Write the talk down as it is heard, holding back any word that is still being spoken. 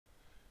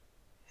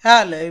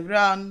Hello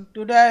everyone,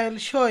 today I will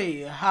show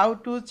you how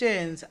to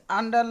change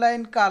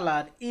underline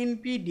color in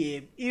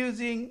PDF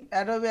using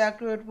Adobe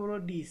Acrobat Pro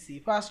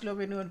DC. First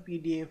open your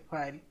PDF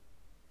file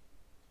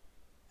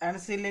and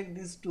select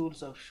this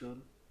tools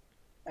option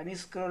and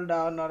scroll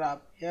down or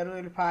up. Here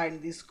you will find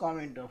this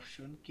comment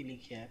option. Click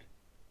here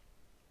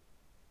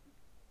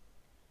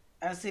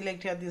and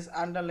select here this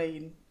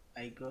underline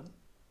icon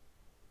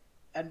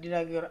and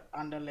drag your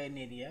underline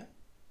area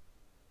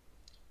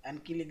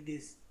and click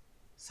this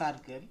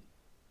circle.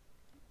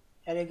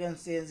 Here you can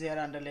change your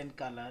underline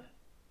color.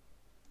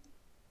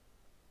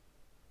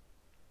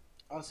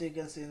 Also you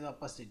can change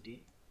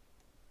opacity.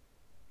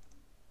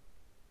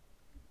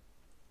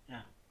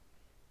 Yeah.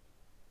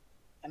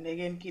 And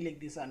again click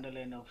this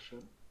underline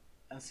option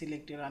and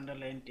select your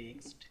underline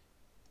text.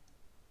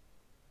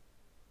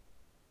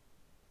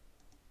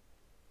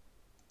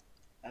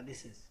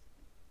 This is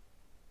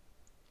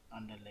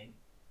underline.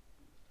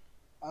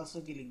 Also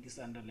click this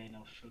underline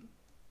option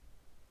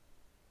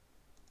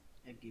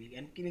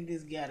and click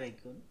this gear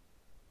icon.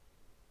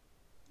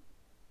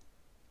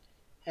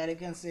 Here you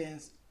can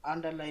change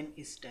underline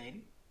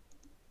style.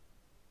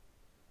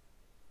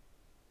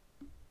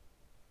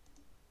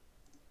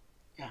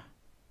 Yeah,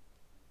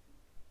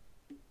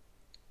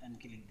 and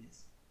click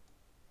this.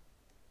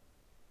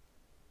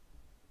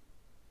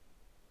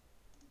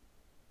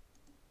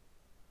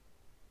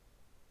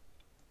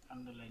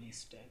 Underline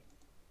style.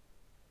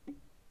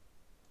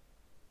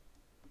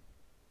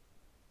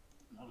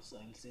 Also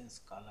I'll change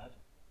color.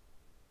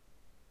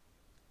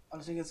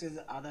 Also you can change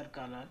the other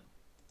color,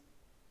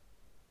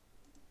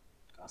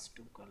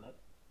 custom color.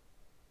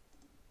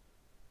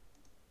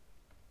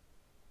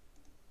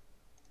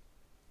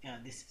 Yeah,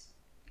 this is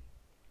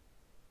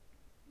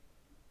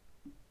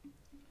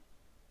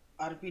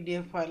our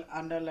PDF file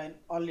underline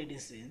already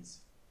changed.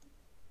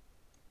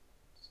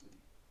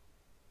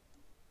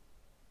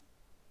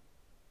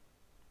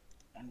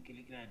 And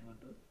click right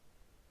button.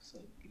 So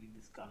click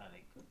this color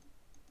icon.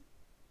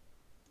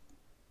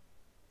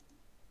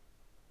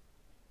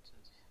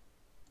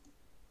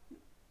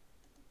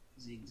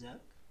 Zigzag.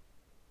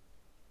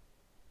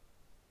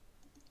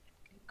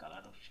 Click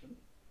color option.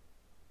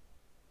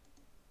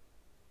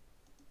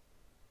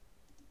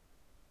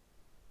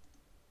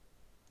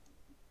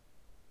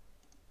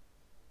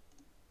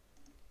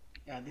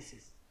 Yeah, this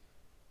is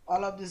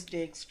all of this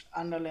text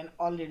underline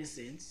already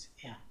changed.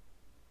 Yeah.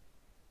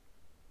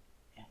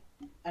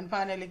 And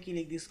finally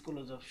click this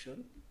close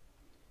option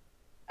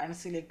and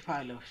select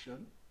file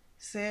option.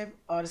 Save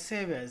or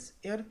save as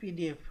your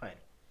PDF file.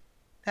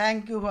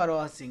 Thank you for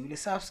watching. Please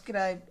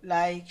subscribe,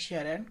 like,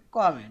 share and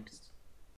comments.